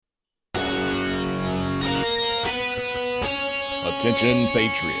Attention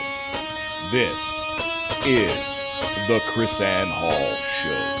Patriots, this is the Chris Ann Hall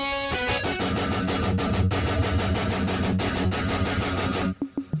Show.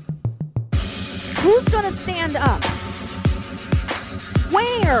 Who's going to stand up?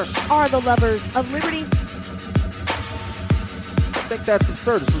 Where are the lovers of liberty? I think that's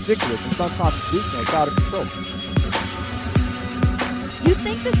absurd. It's ridiculous. It's unconstitutional. It's out of control. You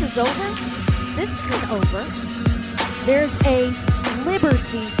think this is over? This isn't over. There's a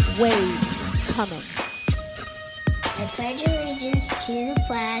liberty wave coming. I pledge allegiance to the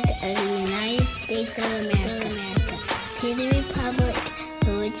flag of the United States of America, to the republic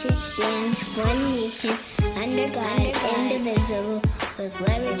for which it stands, one nation, under God, indivisible, with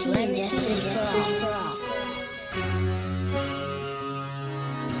liberty and justice for all.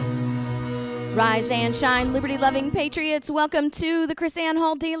 Rise and shine, liberty-loving patriots. Welcome to the Chris Ann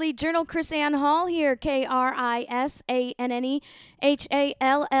Hall Daily Journal. Chris Ann Hall here,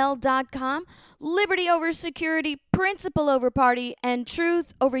 KRISANNEHALL.com. Liberty over security, principle over party, and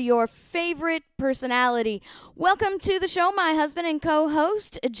truth over your favorite personality. Welcome to the show, my husband and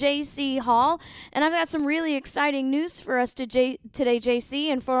co-host, J.C. Hall. And I've got some really exciting news for us today,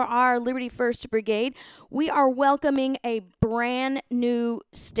 J.C., and for our Liberty First Brigade. We are welcoming a brand new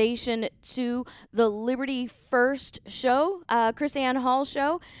station to the Liberty First show, Chris Ann Hall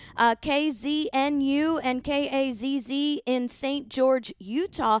show, KZNU and KAZZ in St. George,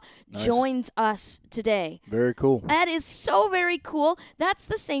 Utah, joins us today. Very cool. That is so very cool. That's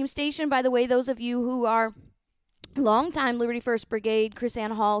the same station, by the way, those of you who are longtime Liberty First Brigade, Chris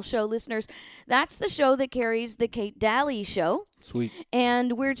Ann Hall show listeners. That's the show that carries the Kate Daly show. Sweet.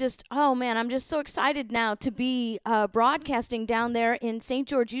 And we're just, oh man, I'm just so excited now to be broadcasting down there in St.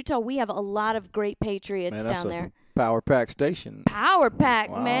 George, Utah. We have a lot of great patriots down there. Power Pack station. Power Pack,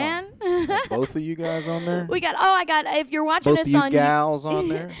 wow. Man. Both of you guys on there? If you're watching both us of you gals on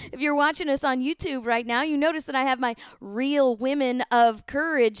there? If you're watching us on YouTube right now, you notice that I have my Real Women of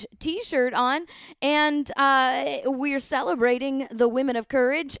Courage t-shirt on, and we're celebrating the women of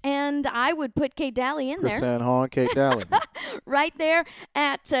courage, and I would put Kate Daly in there. Chris Ann Hall and Kate Daly. Right there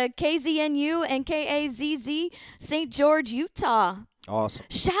at KZNU and KAZZ, St. George, Utah. Awesome.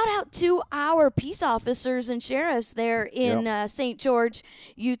 Shout out to our peace officers and sheriffs there in St. George,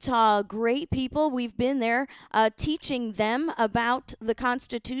 Utah. Great people. We've been there teaching them about the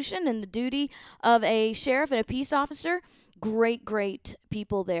Constitution and the duty of a sheriff and a peace officer. Great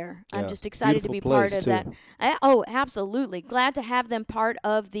people there. Yeah. I'm just excited to be part of that. Oh, absolutely. Glad to have them part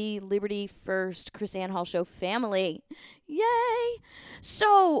of the Liberty First Chris Ann Hall Show family. Yay!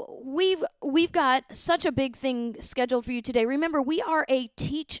 So we've got such a big thing scheduled for you today. Remember, we are a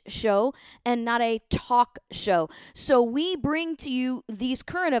teach show and not a talk show. So we bring to you these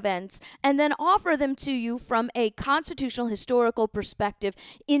current events and then offer them to you from a constitutional historical perspective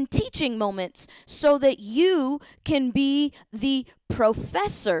in teaching moments so that you can be the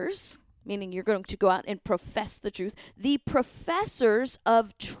professors, meaning you're going to go out and profess the truth, the professors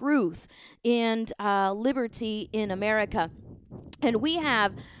of truth and liberty in America. And we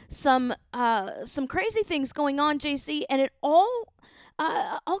have some crazy things going on, JC, and it all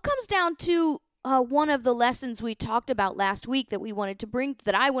comes down to one of the lessons we talked about last week that I wanted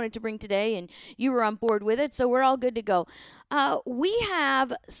to bring today, and you were on board with it, so we're all good to go. We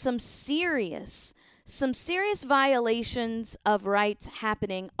have some serious violations of rights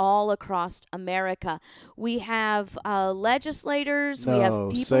happening all across America. We have legislators. No, we have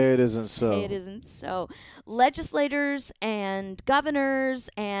people. Say it isn't so. Say it isn't so. Legislators and governors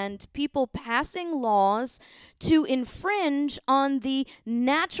and people passing laws to infringe on the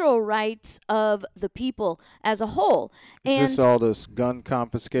natural rights of the people as a whole. Is this all this gun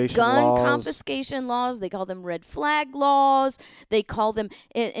confiscation laws? Gun confiscation laws. They call them red flag laws. They call them,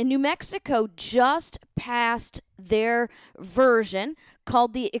 in New Mexico, just passed their version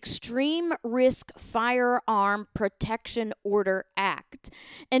called the Extreme Risk Firearm Protection Order Act.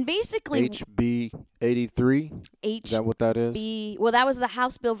 And basically HB 83? Is that what that is? Well, that was the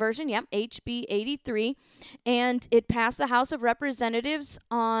House bill version, yep, HB 83. And it passed the House of Representatives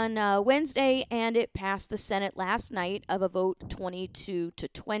on Wednesday, and it passed the Senate last night of a vote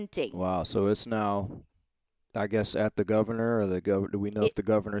 22-20. Wow, so it's now, I guess, at the governor, or do we know if the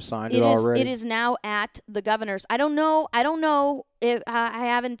governor signed it already? It is now at the governor's. I don't know if I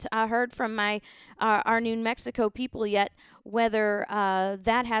haven't heard from our New Mexico people yet whether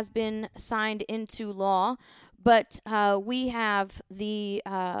that has been signed into law. but we have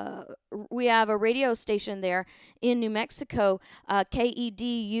a radio station there in New Mexico,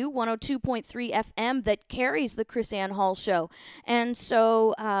 KEDU 102.3 FM, that carries the Chris Ann Hall Show. And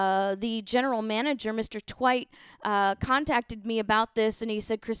so the general manager, Mr. Twite, contacted me about this, and he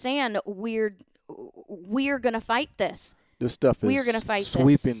said, Chris Ann, we're going to fight this. This stuff We are is gonna fight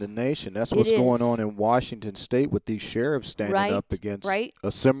sweeping this. the nation. That's It what's going is. on in Washington State with these sheriffs standing up against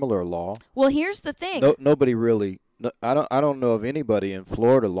a similar law. Well, here's the thing. Nobody really. I don't know of anybody in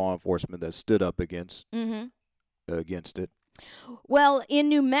Florida law enforcement that stood up against it. Well, in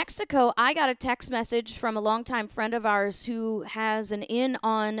New Mexico, I got a text message from a longtime friend of ours who has an in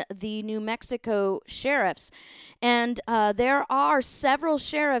on the New Mexico sheriffs. And there are several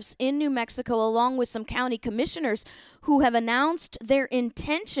sheriffs in New Mexico, along with some county commissioners, who have announced their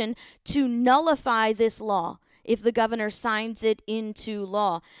intention to nullify this law if the governor signs it into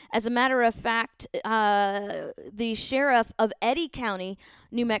law. As a matter of fact, the sheriff of Eddy County,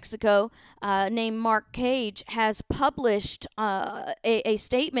 New Mexico, named Mark Cage, has published a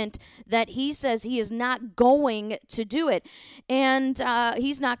statement that he says he is not going to do it, and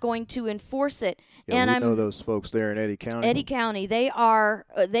he's not going to enforce it. Yeah, and we know those folks there in Eddy County. Eddy County, they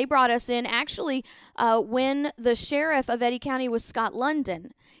brought us in. Actually, when the sheriff of Eddy County was Scott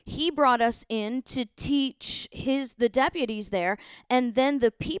London, he brought us in to teach the deputies there, and then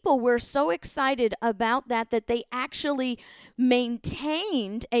the people were so excited about that they actually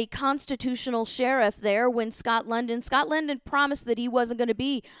maintained a constitutional sheriff there when Scott London promised that he wasn't going to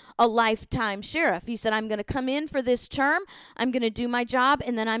be a lifetime sheriff. He said, I'm going to come in for this term, I'm going to do my job,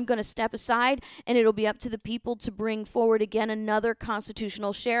 and then I'm going to step aside, and it'll be up to the people to bring forward again another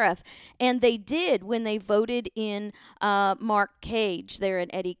constitutional sheriff. And they did when they voted in Mark Cage there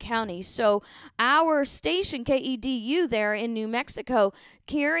in Eddy County. So our station, KEDU, there in New Mexico,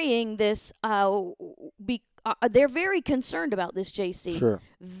 carrying this, they're very concerned about this, JC. Sure.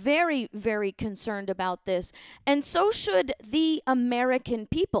 Very, very concerned about this. And so should the American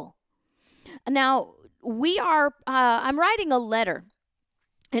people. Now, I'm writing a letter.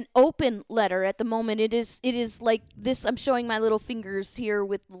 An open letter at the moment. It is like this. I'm showing my little fingers here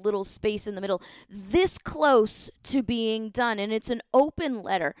with a little space in the middle. This close to being done, and it's an open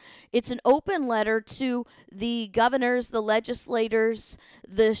letter. It's an open letter to the governors, the legislators,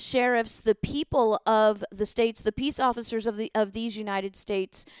 the sheriffs, the people of the states, the peace officers of these United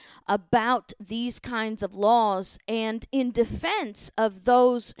States about these kinds of laws, and in defense of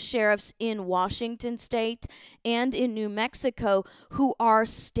those sheriffs in Washington State and in New Mexico who are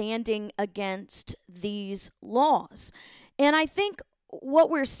standing against these laws. And I think what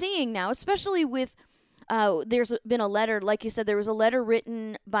we're seeing now, especially with there's been a letter, like you said, there was a letter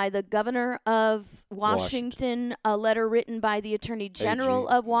written by the governor of Washington, a letter written by the attorney general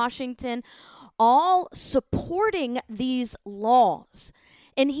of Washington, all supporting these laws.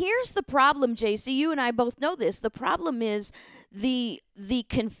 And here's the problem, JC. You and I both know this. The problem is the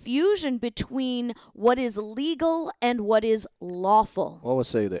confusion between what is legal and what is lawful. Well, I would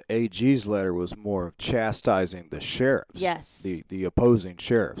say the AG's letter was more of chastising the sheriffs. Yes. The opposing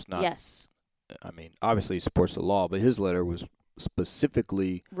sheriffs. Not, yes. I mean, obviously he supports the law, but his letter was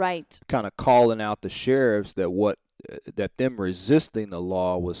specifically right, kind of calling out the sheriffs that them resisting the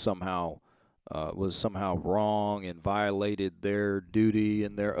law was somehow wrong and violated their duty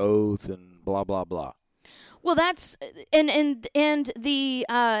and their oath and blah blah blah. Well, that's and the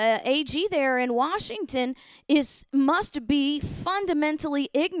AG there in Washington must be fundamentally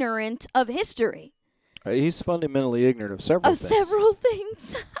ignorant of history. He's fundamentally ignorant of several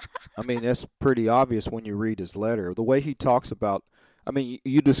things. I mean, that's pretty obvious when you read his letter. The way he talks about, I mean,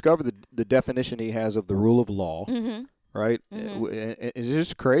 you discover the definition he has of the rule of law, right? It's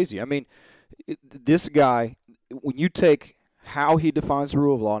just crazy. I mean, this guy, when you take how he defines the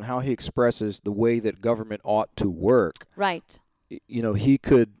rule of law and how he expresses the way that government ought to work, right? You know, you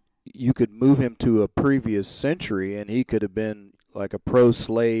could move him to a previous century, and he could have been like a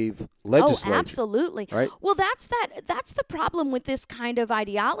pro-slave legislator. Oh, absolutely. Right? Well, that's the problem with this kind of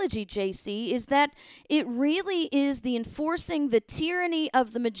ideology, JC, is that it really is the enforcing the tyranny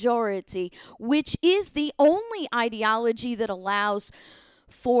of the majority, which is the only ideology that allows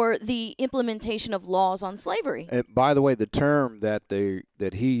for the implementation of laws on slavery. And by the way, the term that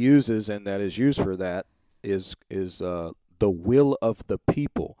he uses and that is used for that is the will of the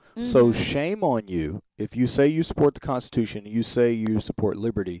people. So shame on you if you say you support the Constitution, you say you support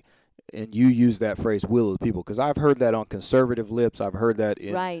liberty, and you use that phrase, will of the people, because I've heard that on conservative lips. I've heard that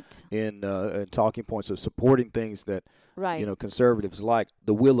in talking points of supporting things that conservatives like,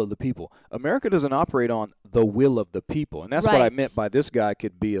 the will of the people. America doesn't operate on the will of the people, and that's what I meant by this guy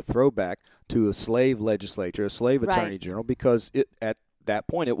could be a throwback to a slave legislature, a slave attorney general, because at that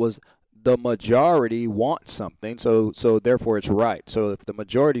point it was the majority wants something, so therefore it's right. So if the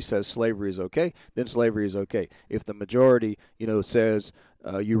majority says slavery is okay, then slavery is okay. If the majority, says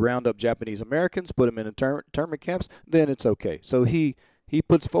you round up Japanese Americans, put them in internment camps, then it's okay. So he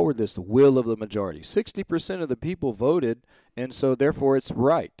puts forward this will of the majority. 60% of the people voted, and so therefore it's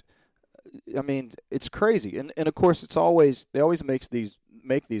right. I mean, it's crazy. And of course they always make these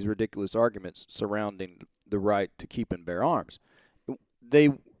ridiculous arguments surrounding the right to keep and bear arms.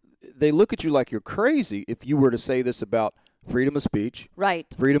 They look at you like you're crazy if you were to say this about freedom of speech,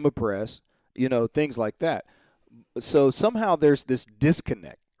 freedom of press, things like that. So somehow there's this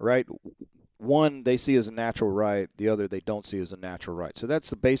disconnect, right? One they see as a natural right, the other they don't see as a natural right. So that's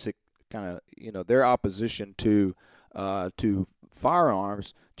the basic kind of, their opposition to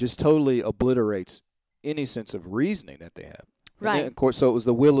firearms just totally obliterates any sense of reasoning that they have. Right. And then, of course, so it was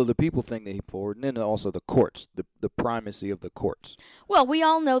the will of the people thing that he forward, and then also the courts, the primacy of the courts. Well, we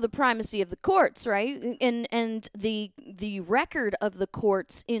all know the primacy of the courts, right? And the record of the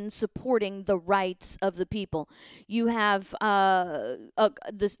courts in supporting the rights of the people. You have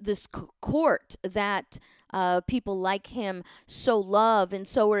this court that people like him so love and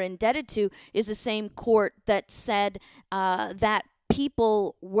so are indebted to is the same court that said that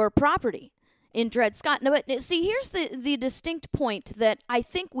people were property in Dred Scott. No, but see, here's the distinct point that I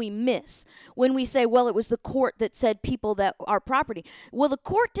think we miss when we say, well, it was the court that said people that are property. Well, the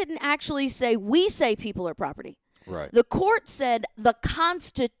court didn't actually say, we say people are property. Right. The court said the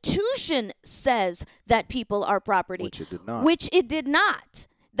Constitution says that people are property. Which it did not.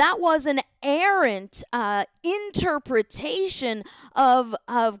 That was an errant interpretation of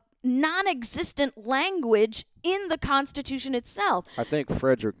non-existent language in the Constitution itself. I think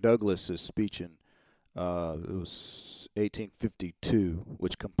Frederick Douglass's speech in it was 1852,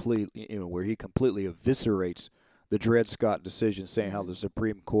 which where he completely eviscerates the Dred Scott decision, saying how the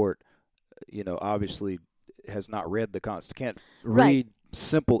Supreme Court, obviously has not read the Constitution, can't read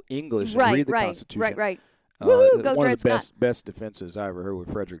simple English and read the Constitution. Right. Woo-hoo, go one Dred of the Scott. best defenses I ever heard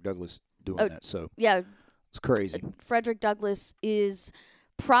with Frederick Douglass doing that. So yeah, it's crazy. Frederick Douglass is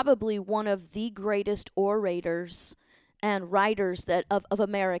probably one of the greatest orators and writers of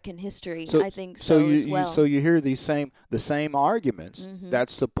American history. I think so as well. So you hear the same arguments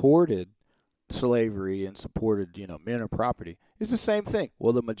that supported slavery and supported men or property. It's the same thing.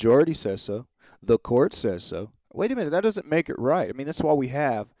 Well, the majority says so. The court says so. Wait a minute, that doesn't make it right. I mean, that's why we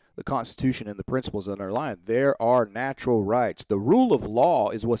have the Constitution and the principles that underlie it. There are natural rights. The rule of law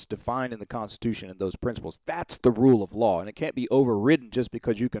is what's defined in the Constitution and those principles. That's the rule of law, and it can't be overridden just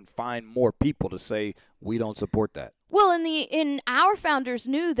because you can find more people to say we don't support that. Well, our founders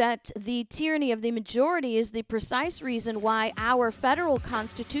knew that the tyranny of the majority is the precise reason why our federal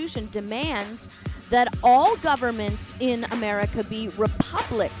Constitution demands that all governments in America be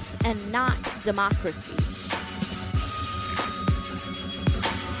republics and not democracies.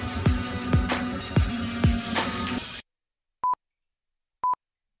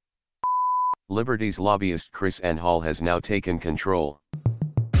 Liberty's lobbyist Chris Ann Hall has now taken control.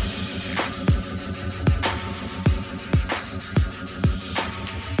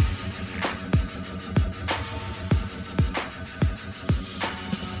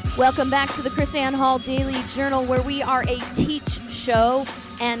 Welcome back to the Chris Ann Hall Daily Journal, where we are a teach show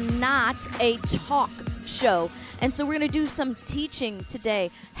and not a talk show. And so we're going to do some teaching today,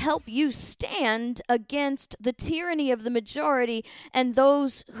 help you stand against the tyranny of the majority and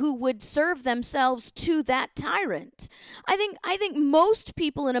those who would serve themselves to that tyrant. I think most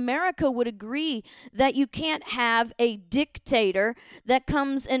people in America would agree that you can't have a dictator that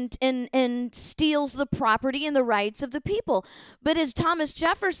comes and steals the property and the rights of the people. But as Thomas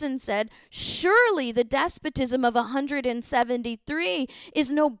Jefferson said, surely the despotism of 173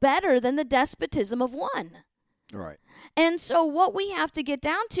 is no better than the despotism of one. Right. And so what we have to get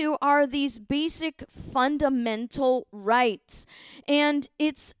down to are these basic fundamental rights. And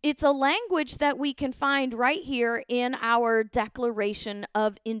it's a language that we can find right here in our Declaration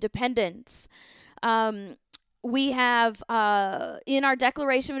of Independence. We have in our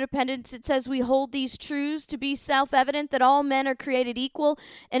Declaration of Independence, it says we hold these truths to be self-evident that all men are created equal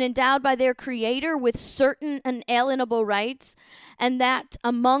and endowed by their Creator with certain unalienable rights, and that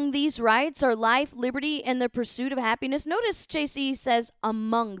among these rights are life, liberty, and the pursuit of happiness. Notice JC says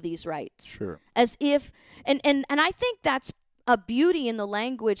among these rights. Sure. As if, and I think that's a beauty in the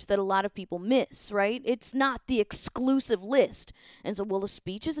language that a lot of people miss, right? It's not the exclusive list. And so, well, the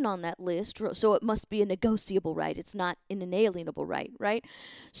speech isn't on that list, so it must be a negotiable right. It's not an inalienable right, right?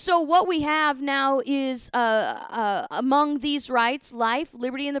 So what we have now is among these rights, life,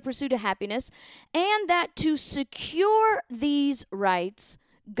 liberty, and the pursuit of happiness, and that to secure these rights,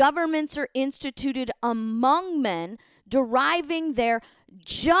 governments are instituted among men, deriving their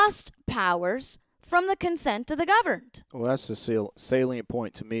just powers from the consent of the governed. Well, that's the salient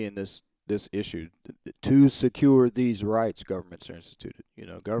point to me in this issue. To secure these rights, governments are instituted.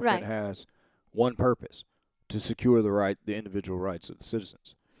 Government has one purpose: to secure the individual rights of the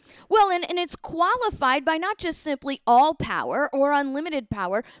citizens. Well, and it's qualified by not just simply all power or unlimited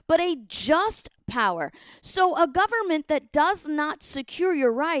power, but a just power. So a government that does not secure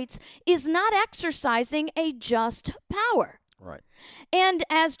your rights is not exercising a just power. Right. And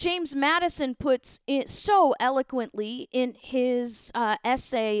as James Madison puts it so eloquently in his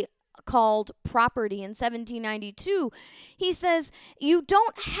essay called Property in 1792, he says, you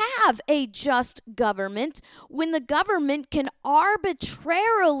don't have a just government when the government can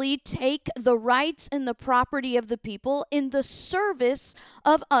arbitrarily take the rights and the property of the people in the service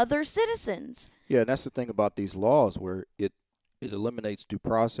of other citizens. Yeah, and that's the thing about these laws, where it eliminates due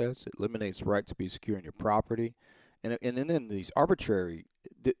process, it eliminates the right to be secure in your property. And then these arbitrary,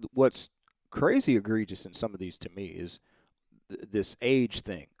 what's crazy egregious in some of these to me is this age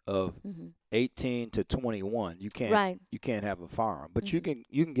thing of 18 to 21. You can't have a firearm, but you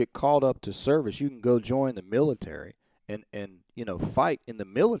can get called up to service. You can go join the military and fight in the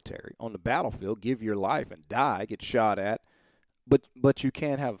military on the battlefield, give your life and die, get shot at, but you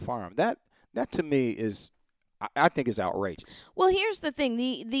can't have a firearm. That to me is, I think, is outrageous. Well, here's the thing.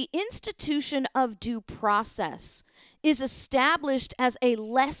 The institution of due process is established as a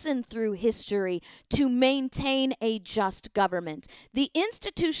lesson through history to maintain a just government. The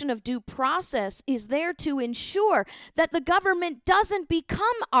institution of due process is there to ensure that the government doesn't become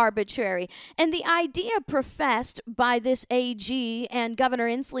arbitrary. And the idea professed by this AG and Governor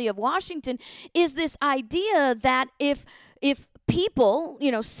Inslee of Washington is this idea that if people,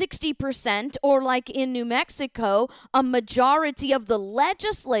 60%, or like in New Mexico, a majority of the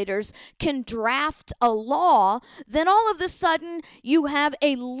legislators can draft a law, then all of a sudden you have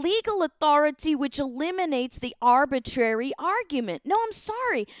a legal authority which eliminates the arbitrary argument. No, I'm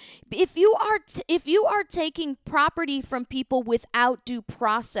sorry. If you are taking property from people without due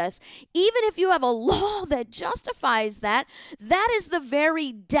process, even if you have a law that justifies that, that is the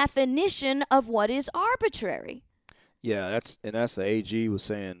very definition of what is arbitrary. Yeah, that's the AG was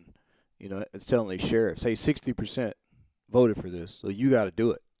saying, it's telling the sheriffs, hey, 60% voted for this, so you got to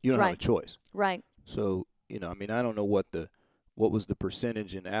do it. You don't have a choice. Right. So, I don't know what was the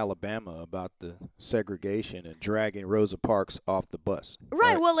percentage in Alabama about the segregation and dragging Rosa Parks off the bus.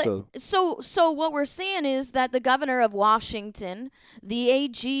 Right. Well, so what we're seeing is that the governor of Washington, the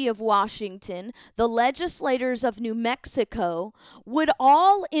AG of Washington, the legislators of New Mexico would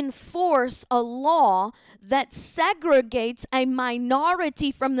all enforce a law that segregates a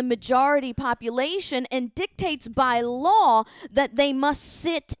minority from the majority population and dictates by law that they must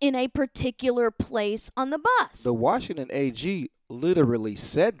sit in a particular place on the bus. The Washington AG literally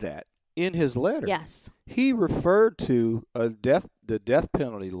said that in his letter. Yes. He referred to the death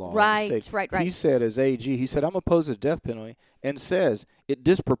penalty law. Right. He said, as AG, he said, I'm opposed to the death penalty, and says it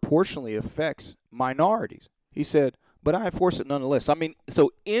disproportionately affects minorities. He said, but I enforce it nonetheless. In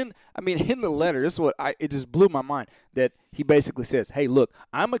the letter, this is it just blew my mind, that he basically says, hey, look,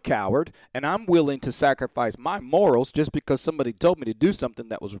 I'm a coward, and I'm willing to sacrifice my morals just because somebody told me to do something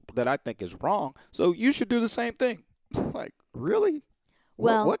that I think is wrong, so you should do the same thing. It's like, really?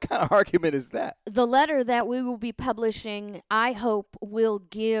 Well, what kind of argument is that? The letter that we will be publishing, I hope, will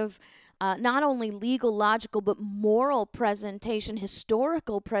give not only legal, logical, but moral presentation,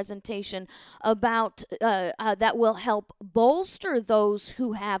 historical presentation about that will help bolster those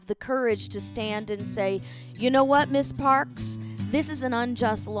who have the courage to stand and say, you know what, Miss Parks, this is an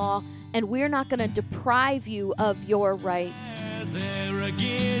unjust law, and we're not going to deprive you of your rights.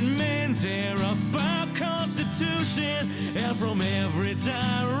 Arrogant men tear up our Constitution, and from every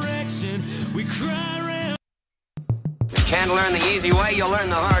direction we cry around. You can't learn the easy way, you'll learn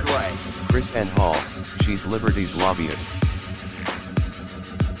the hard way. Chris Ann Hall, she's Liberty's lobbyist.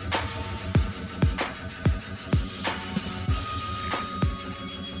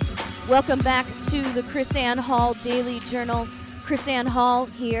 Welcome back to the Chris Ann Hall Daily Journal. Chris Ann Hall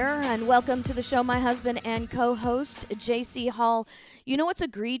here, and welcome to the show. My husband and co-host, J.C. Hall. You know what's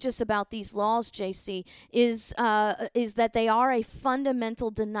egregious about these laws, J.C., is that they are a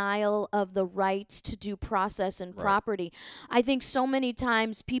fundamental denial of the rights to due process and property. I think so many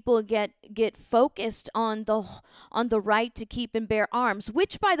times people get focused on the right to keep and bear arms,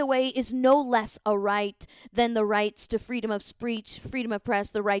 which, by the way, is no less a right than the rights to freedom of speech, freedom of press,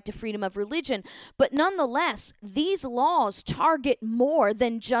 the right to freedom of religion. But nonetheless, these laws target more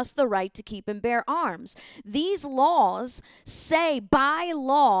than just the right to keep and bear arms. These laws say, by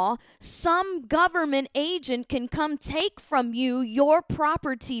law, some government agent can come take from you your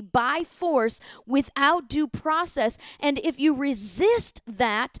property by force without due process, and if you resist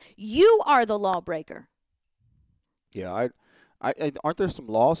that, you are the lawbreaker. Yeah, I aren't there some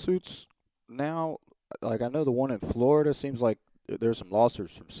lawsuits now? Like, I know the one in Florida seems like there's some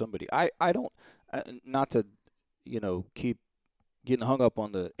lawsuits from somebody. I don't, not to, keep getting hung up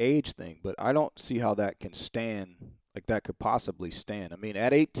on the age thing, but I don't see how that can stand, like that could possibly stand. I mean,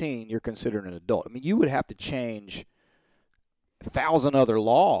 at 18, you're considered an adult. I mean, you would have to change 1,000 other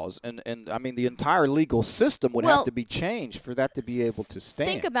laws, and I mean, the entire legal system would have to be changed for that to be able to stand.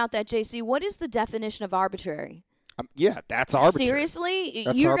 Think about that, JC. What is the definition of arbitrary? Yeah, that's arbitrary. Seriously?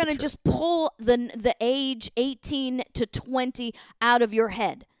 That's You're arbitrary. going to just pull the age 18 to 20 out of your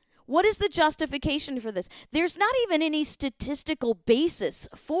head. What is the justification for this? There's not even any statistical basis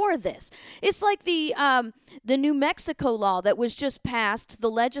for this. It's like the New Mexico law that was just passed. The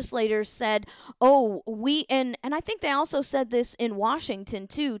legislators said, and I think they also said this in Washington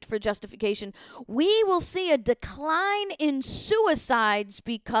too for justification, we will see a decline in suicides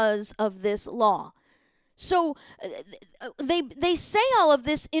because of this law. So they say all of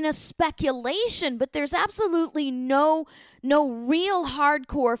this in a speculation, but there's absolutely no real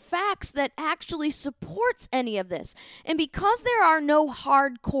hardcore facts that actually supports any of this. And because there are no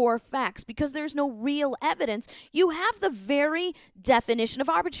hardcore facts, because there's no real evidence, you have the very definition of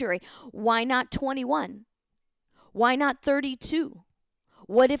arbitrary. Why not 21? Why not 32?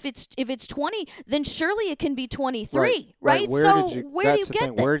 What if it's 20? Then surely it can be 23, right? So where do you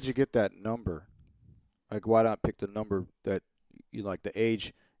get this? Where did you get that number? Like, why not pick the number that you like, the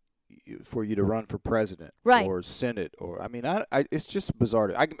age for you to run for president or Senate? Or I mean, it's just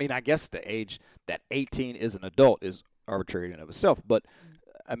bizarre. I mean, I guess the age that 18 is an adult is arbitrary in and of itself. But,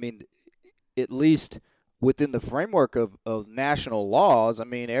 I mean, at least within the framework of national laws, I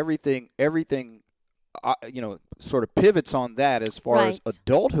mean, everything sort of pivots on that as far as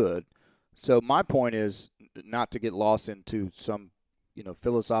adulthood. So my point is not to get lost into some,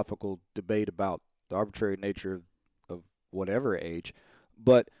 philosophical debate about the arbitrary nature of whatever age,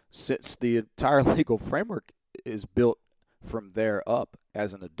 but since the entire legal framework is built from there up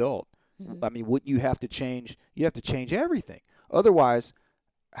as an adult, I mean, wouldn't you have to change? You have to change everything. Otherwise,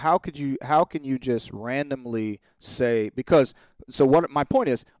 how can you just randomly say, because what my point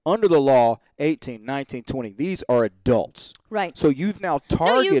is, under the law, 18, 19, 20, these are adults. Right. So you've now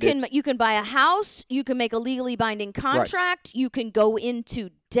targeted. No, you can buy a house, you can make a legally binding contract, you can go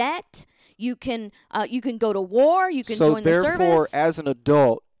into debt. You can go to war. You can join the service. So therefore, as an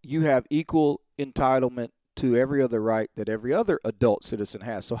adult, you have equal entitlement to every other right that every other adult citizen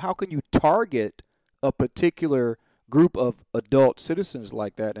has. So how can you target a particular group of adult citizens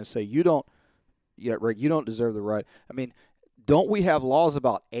like that and say you don't deserve the right? I mean, don't we have laws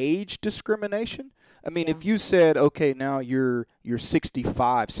about age discrimination? I mean, if you said, okay, now you're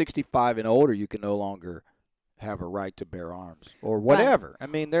 65 and older, you can no longer have a right to bear arms or whatever. I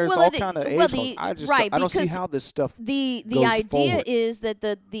mean, there's all kind of age laws. I don't see how this stuff the goes idea forward. is that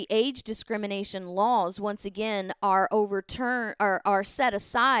the age discrimination laws once again are overturned or are set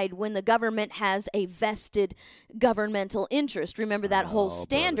aside when the government has a vested governmental interest. Remember that whole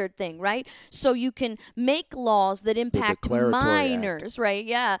standard thing, right? So you can make laws that impact minors, right?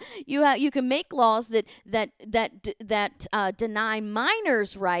 Yeah, you can make laws that deny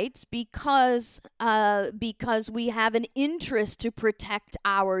minors' rights because we have an interest to protect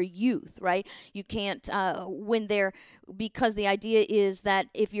our youth, right? You can't because the idea is that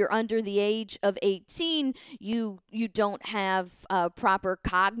if you're under the age of 18, you don't have proper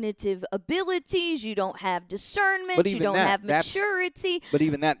cognitive abilities, you don't have discernment, you don't have maturity. But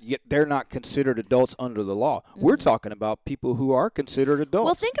even that, they're not considered adults under the law. We're talking about people who are considered adults.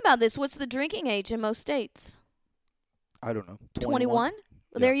 Well, think about this. What's the drinking age in most states? I don't know. 21?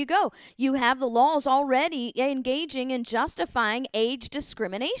 Well, there you go. You have the laws already engaging in justifying age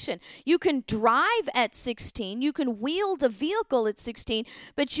discrimination. You can drive at 16. You can wield a vehicle at 16,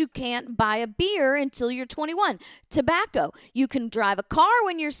 but you can't buy a beer until you're 21. Tobacco. You can drive a car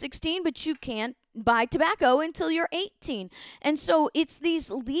when you're 16, but you can't buy tobacco until you're 18. And so it's these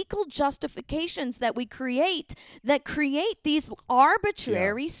legal justifications that we create that create these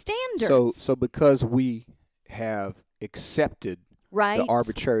arbitrary standards. So because we have accepted right. the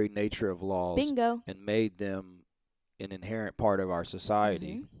arbitrary nature of laws Bingo. and made them an inherent part of our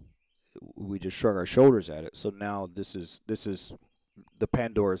society, we just shrug our shoulders at it. So now this is the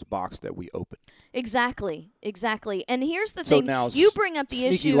Pandora's box that we open. Exactly. And here's the so thing. Now you bring up the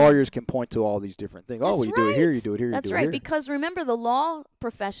sneaky issue. lawyers can point to all these different things. That's you do it here, you right. do it here, you That's do it right, here. because remember, the law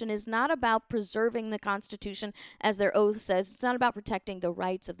profession is not about preserving the Constitution, as their oath says. It's not about protecting the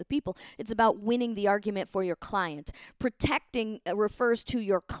rights of the people. It's about winning the argument for your client. Protecting refers to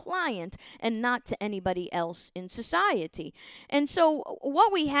your client and not to anybody else in society. And so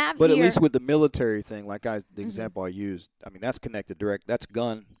what we have But here... at least with the military thing, like the example I used, I mean, that's connected direct. That's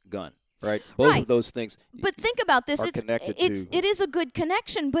gun. Right, both of those things. But think about this: it is a good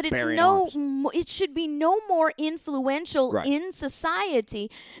connection, but it should be no more influential in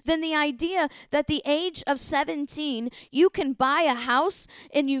society than the idea that the age of 17 you can buy a house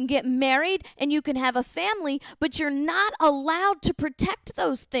and you can get married and you can have a family, but you're not allowed to protect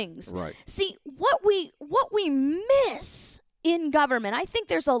those things. Right. See, what we miss in government. I think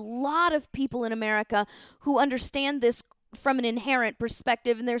there's a lot of people in America who understand this from an inherent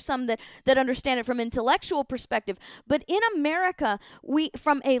perspective, and there's some that understand it from an intellectual perspective. But in America,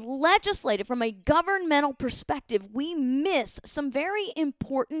 from a legislative, from a governmental perspective, we miss some very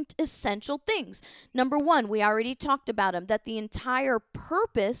important, essential things. Number one, we already talked about them, that the entire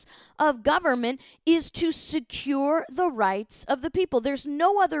purpose of government is to secure the rights of the people. There's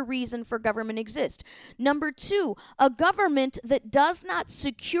no other reason for government to exist. Number two, a government that does not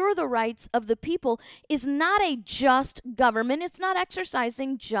secure the rights of the people is not a just government. It's not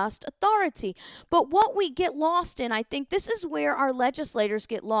exercising just authority. But what we get lost in, I think this is where our legislators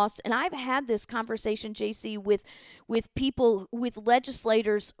get lost. And I've had this conversation, JC, with people, with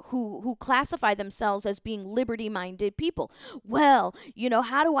legislators who classify themselves as being liberty-minded people. Well,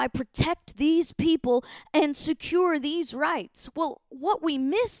 how do I protect these people and secure these rights? Well, what we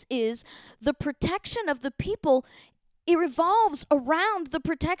miss is the protection of the people. It revolves around the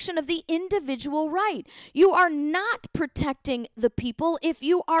protection of the individual right. You are not protecting the people if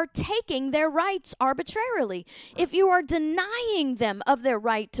you are taking their rights arbitrarily, if you are denying them of their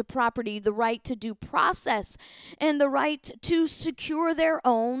right to property, the right to due process, and the right to secure their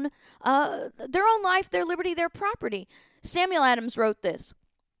own life, their liberty, their property. Samuel Adams wrote this.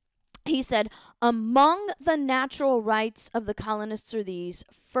 He said, among the natural rights of the colonists are these: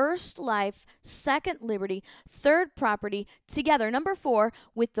 first, life; second, liberty; third, property; together, number 4,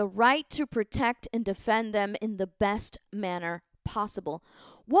 with the right to protect and defend them in the best manner possible.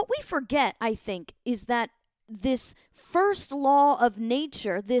 What we forget, I think, is that this first law of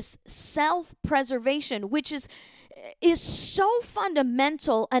nature, this self-preservation, which is so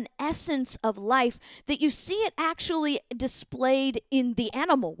fundamental an essence of life that you see it actually displayed in the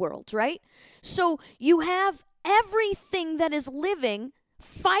animal world, right? So you have everything that is living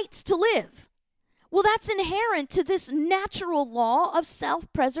fights to live. Well, that's inherent to this natural law of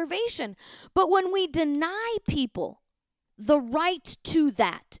self-preservation. But when we deny people the right to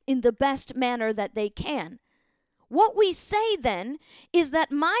that in the best manner that they can, what we say then is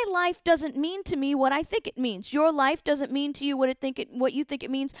that my life doesn't mean to me what I think it means. Your life doesn't mean to you what you think it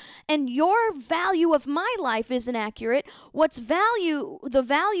means, and your value of my life isn't accurate. The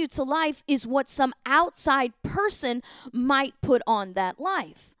value to life is what some outside person might put on that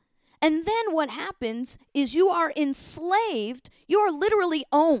life. And then what happens is you are enslaved, you are literally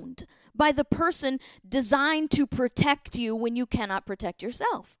owned by the person designed to protect you when you cannot protect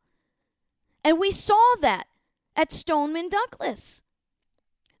yourself. And we saw that at Stoneman Douglas.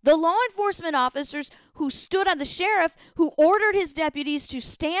 The law enforcement officers who stood on the sheriff, who ordered his deputies to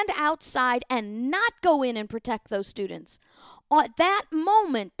stand outside and not go in and protect those students. At that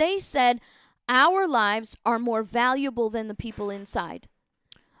moment, they said, our lives are more valuable than the people inside.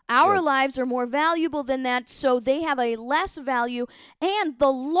 Our lives are more valuable than that, so they have a less value, and the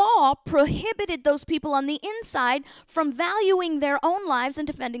law prohibited those people on the inside from valuing their own lives and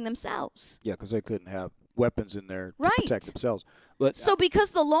defending themselves. Yeah, because they couldn't have weapons in there to protect themselves. But so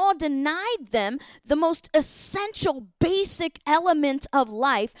because the law denied them the most essential, basic element of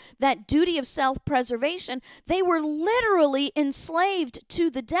life, that duty of self-preservation, they were literally enslaved to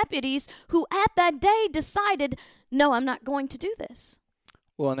the deputies who at that day decided, no, I'm not going to do this.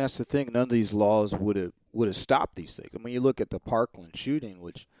 Well, and that's the thing. None of these laws would have stopped these things. I mean, you look at the Parkland shooting,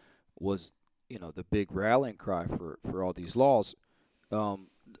 which was, the big rallying cry for all these laws.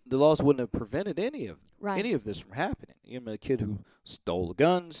 The laws wouldn't have prevented any of this from happening. The kid who stole the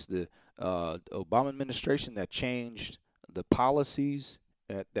guns, the Obama administration that changed the policies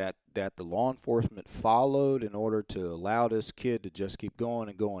that the law enforcement followed in order to allow this kid to just keep going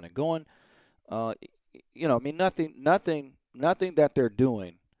and going and going. Nothing that they're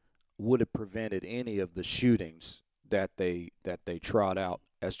doing would have prevented any of the shootings that they trot out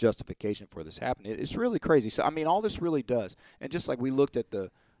as justification for this happening. It's really crazy. So all this really does, and just like we looked at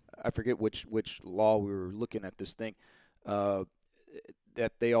I forget which law we were looking at this thing,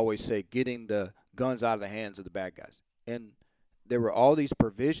 that they always say getting the guns out of the hands of the bad guys, and there were all these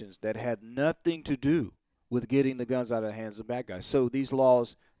provisions that had nothing to do with getting the guns out of the hands of the bad guys. So these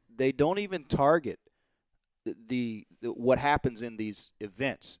laws, they don't even target the what happens in these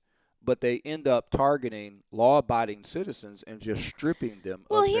events, but they end up targeting law-abiding citizens and just stripping them of their natural rights.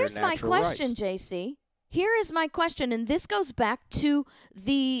 Well, here's my question, JC. Here is my question, and this goes back to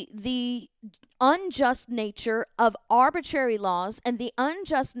the unjust nature of arbitrary laws and the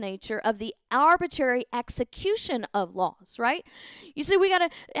unjust nature of the arbitrary execution of laws, right? You see,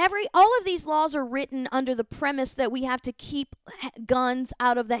 all of these laws are written under the premise that we have to keep guns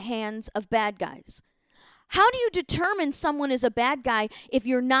out of the hands of bad guys. How do you determine someone is a bad guy if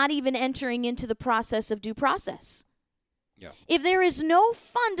you're not even entering into the process of due process? Yeah. If there is no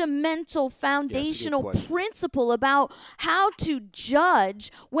fundamental foundational principle about how to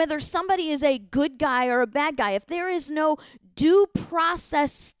judge whether somebody is a good guy or a bad guy, if there is no due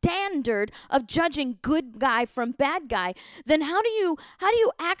process standard of judging good guy from bad guy, then how do you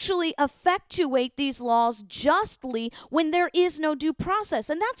actually effectuate these laws justly when there is no due process?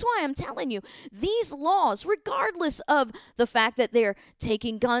 And that's why I'm telling you, these laws, regardless of the fact that they're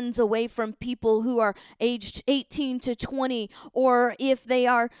taking guns away from people who are aged 18 to 20, or if they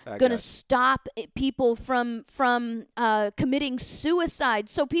are going to stop people from committing suicide.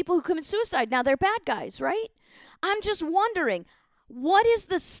 So people who commit suicide, now they're bad guys, right? I'm just wondering, what is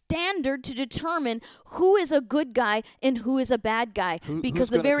the standard to determine who is a good guy and who is a bad guy? Because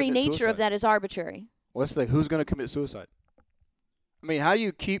the very nature of that is arbitrary. Well, let's say, who's going to commit suicide? How do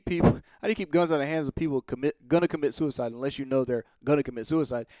you keep guns out of the hands of people going to commit suicide unless you know they're going to commit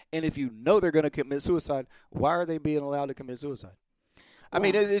suicide? And if you know they're going to commit suicide, why are they being allowed to commit suicide?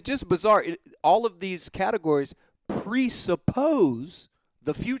 It's just bizarre. All of these categories presuppose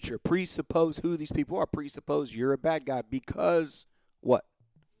the future, presuppose who these people are, presuppose you're a bad guy because what?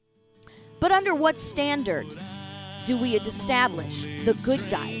 But under what standard do we establish the good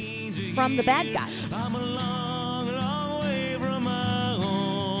guys from the bad guys? I'm a long, long way from my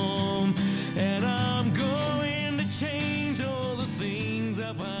home, and I'm going to change all the things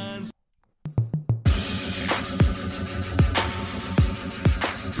I find.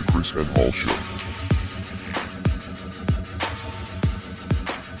 The Chris and Hall Show.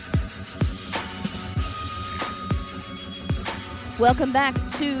 Welcome back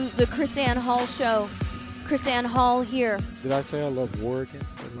to the Chris Ann Hall Show. Chris Ann Hall here. Did I say I love war again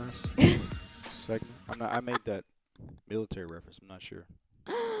that last segment? I made that military reference. I'm not sure.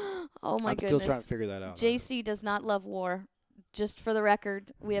 Oh, my goodness. I'm still trying to figure that out. JC does not love war. Just for the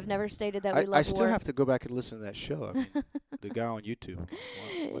record, we have never stated that we love war. I still have to go back and listen to that show. The guy on YouTube.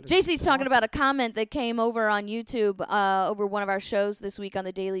 JC's talking about a comment that came over on YouTube over one of our shows this week on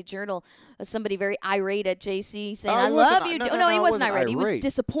the Daily Journal. Somebody very irate at JC saying, I love you. No, he wasn't irate. He was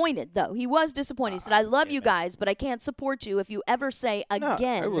disappointed, though. He was disappointed. He said, I love you guys, but I can't support you if you ever say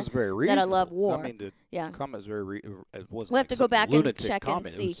again it was very reasonable. that I love war. The comment was very it wasn't we'll have to go back and check comment.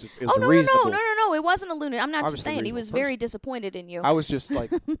 And see. It was reasonable. No. It wasn't a lunatic. I'm not just saying. He was person. very disappointed in you. I was just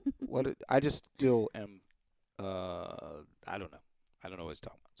like, what? I just still am, I don't know. I don't know what he's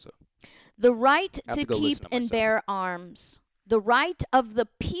talking about. So the right to keep and bear arms. The right of the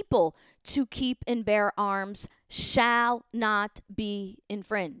people to keep and bear arms shall not be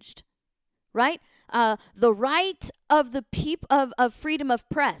infringed. Right? The right of the of freedom of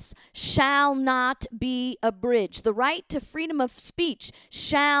press shall not be abridged. The right to freedom of speech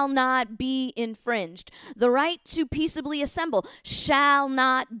shall not be infringed. The right to peaceably assemble shall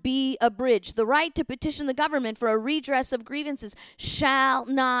not be abridged. The right to petition the government for a redress of grievances shall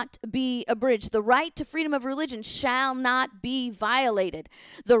not be abridged. The right to freedom of religion shall not be violated.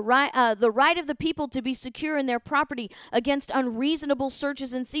 The right of the people to be secure in their property against unreasonable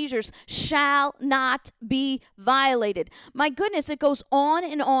searches and seizures shall not be violated. My goodness, it goes on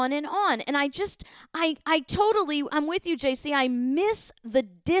and on and on. And I'm with you, JC. I miss the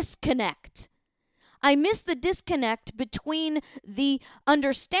disconnect. I miss the disconnect between the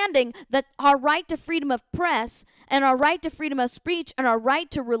understanding that our right to freedom of press and our right to freedom of speech and our right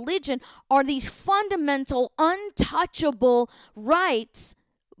to religion are these fundamental, untouchable rights,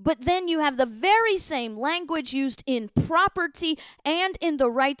 But then you have the very same language used in property and in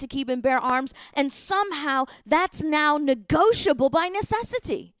the right to keep and bear arms, and somehow that's now negotiable by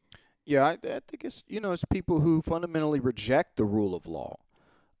necessity. Yeah, I think it's people who fundamentally reject the rule of law,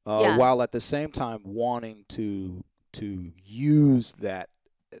 Yeah. while at the same time wanting to use that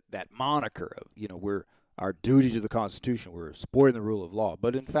moniker of we're our duty to the Constitution, we're supporting the rule of law.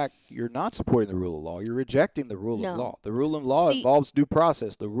 But in fact, you're not supporting the rule of law. You're rejecting the rule of law. The rule of law involves due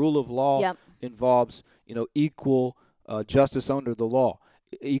process. The rule of law involves equal justice under the law,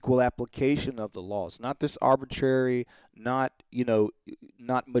 equal application of the laws. Not this arbitrary, not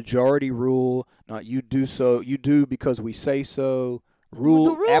majority rule, not you do because we say so.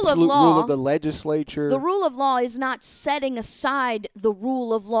 Absolute rule of the legislature. The rule of law is not setting aside the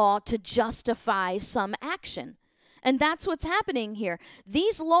rule of law to justify some action. And that's what's happening here.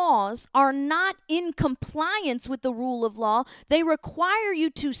 These laws are not in compliance with the rule of law. They require you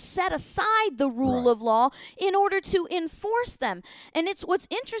to set aside the rule of law in order to enforce them. And it's what's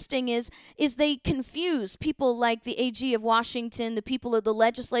interesting is they confuse people like the AG of Washington, the people of the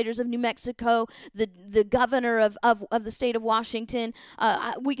legislators of New Mexico, the governor of the state of Washington.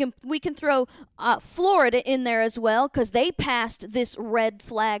 We can throw Florida in there as well, because they passed this red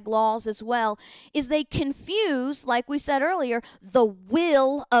flag laws as well. Is they confuse, like we said earlier, the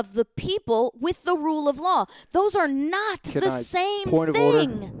will of the people with the rule of law. Those are not the same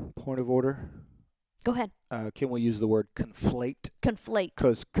thing. Point of order. Go ahead. Can we use the word conflate? Conflate.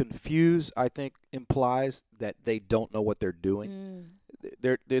 Because confuse, I think, implies that they don't know what they're doing.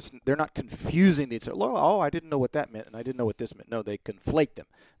 They're not confusing the I didn't know what that meant, and I didn't know what this meant. No, they conflate them.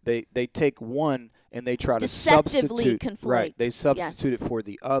 They take one and they try to substitute. Conflate. Right. They substitute it for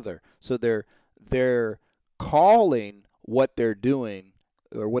the other. So they're calling what they're doing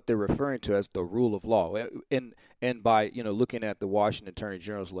or what they're referring to as the rule of law. And by looking at the Washington Attorney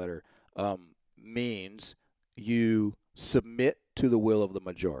General's letter, means you submit to the will of the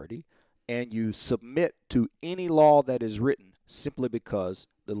majority, and you submit to any law that is written simply because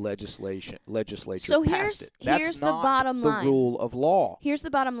the legislature passed it. That's here's not the bottom line. The rule of law. Here's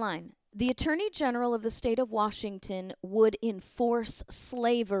the bottom line. The Attorney General of the state of Washington would enforce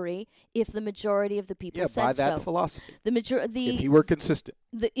slavery if the majority of the people said so. By that philosophy. If he were consistent.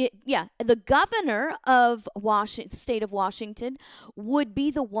 The governor of the state of Washington would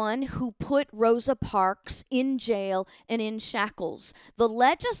be the one who put Rosa Parks in jail and in shackles. The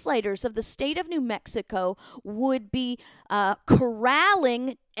legislators of the state of New Mexico would be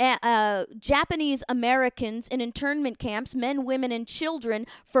corralling Japanese Americans in internment camps, men, women, and children,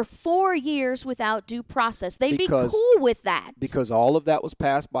 for 4 years without due process. They'd be cool with that. Because all of that was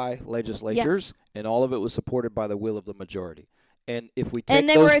passed by legislatures, and all of it was supported by the will of the majority. And if we take and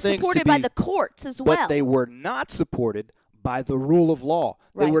they those were things supported by the courts as well. But they were not supported by the rule of law.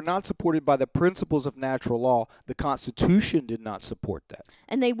 They were not supported by the principles of natural law. The Constitution did not support that.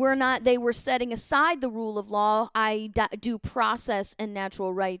 And they were setting aside the rule of law, due process and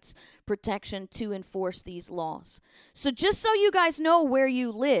natural rights protection, to enforce these laws. So just so you guys know where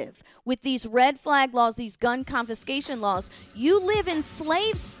you live, with these red flag laws, these gun confiscation laws, you live in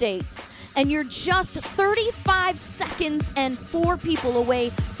slave states, and you're just 35 seconds and 4 people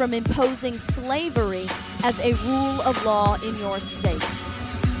away from imposing slavery as a rule of law in your state.